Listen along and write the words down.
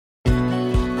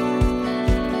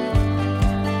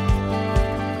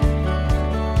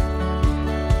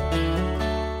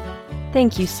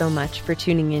Thank you so much for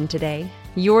tuning in today.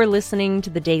 You're listening to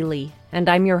The Daily, and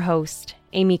I'm your host,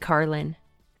 Amy Carlin.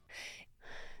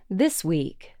 This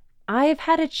week, I've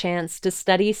had a chance to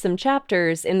study some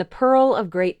chapters in the Pearl of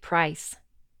Great Price.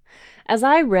 As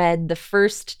I read the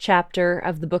first chapter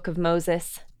of the Book of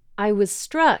Moses, I was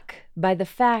struck by the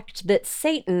fact that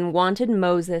Satan wanted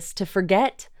Moses to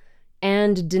forget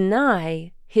and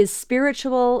deny his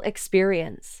spiritual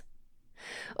experience.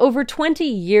 Over 20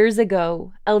 years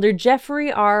ago, Elder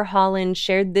Jeffrey R. Holland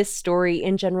shared this story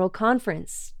in General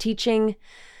Conference, teaching,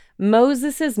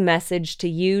 "Moses' message to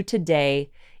you today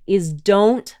is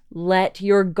don't let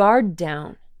your guard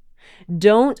down.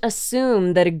 Don't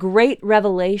assume that a great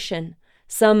revelation,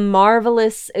 some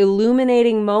marvelous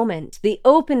illuminating moment, the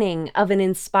opening of an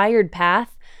inspired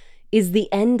path, is the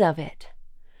end of it.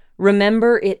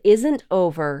 Remember, it isn't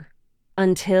over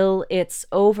until it's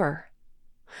over."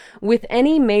 With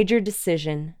any major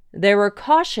decision, there are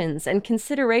cautions and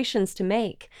considerations to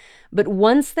make, but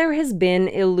once there has been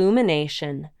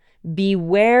illumination,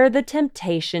 beware the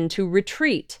temptation to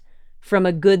retreat from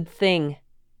a good thing.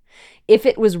 If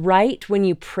it was right when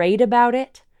you prayed about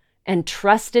it and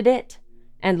trusted it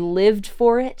and lived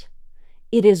for it,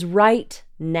 it is right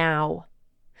now.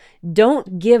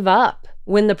 Don't give up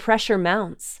when the pressure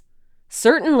mounts.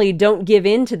 Certainly don't give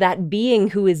in to that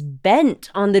being who is bent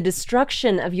on the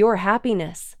destruction of your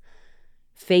happiness.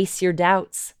 Face your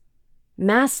doubts.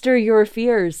 Master your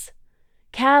fears.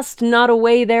 Cast not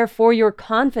away therefore your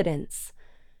confidence.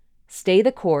 Stay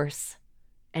the course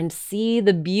and see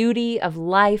the beauty of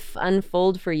life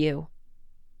unfold for you.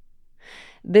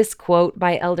 This quote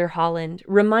by Elder Holland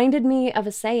reminded me of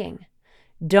a saying,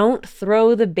 "Don't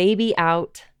throw the baby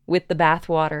out with the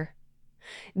bathwater."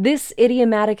 This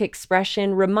idiomatic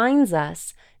expression reminds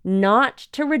us not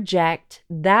to reject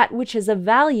that which is of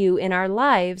value in our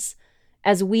lives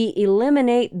as we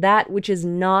eliminate that which is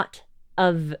not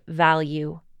of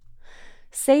value.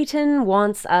 Satan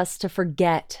wants us to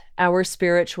forget our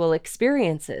spiritual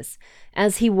experiences,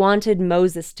 as he wanted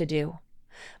Moses to do.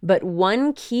 But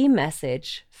one key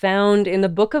message found in the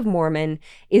Book of Mormon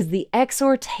is the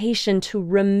exhortation to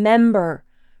remember.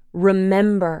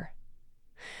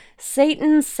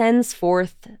 Satan sends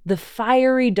forth the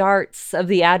fiery darts of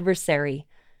the adversary,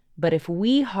 but if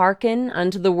we hearken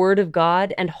unto the word of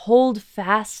God and hold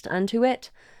fast unto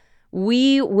it,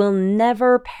 we will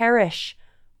never perish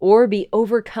or be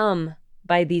overcome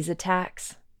by these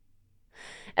attacks.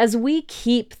 As we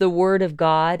keep the word of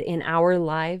God in our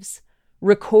lives,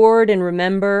 record and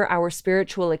remember our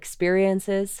spiritual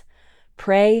experiences,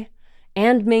 pray,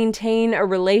 and maintain a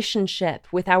relationship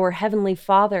with our Heavenly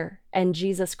Father and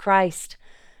Jesus Christ,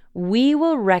 we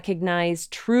will recognize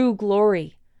true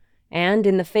glory, and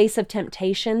in the face of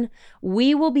temptation,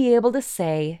 we will be able to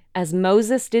say, as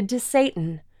Moses did to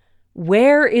Satan,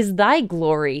 "Where is thy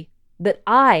glory, that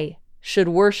I should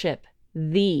worship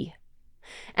thee?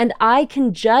 And I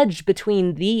can judge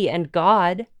between thee and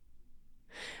God."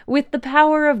 With the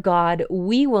power of God,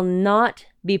 we will not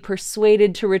be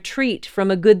persuaded to retreat from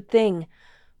a good thing,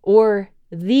 or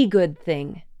the good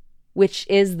thing, which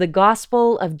is the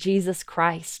gospel of Jesus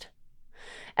Christ.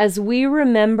 As we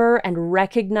remember and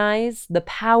recognize the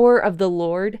power of the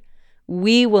Lord,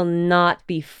 we will not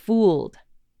be fooled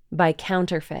by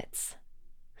counterfeits.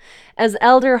 As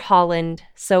Elder Holland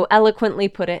so eloquently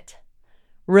put it,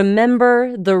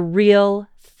 remember the real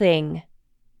thing.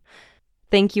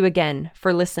 Thank you again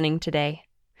for listening today.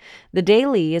 The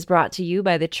Daily is brought to you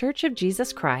by the Church of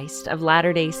Jesus Christ of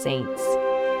Latter-day Saints.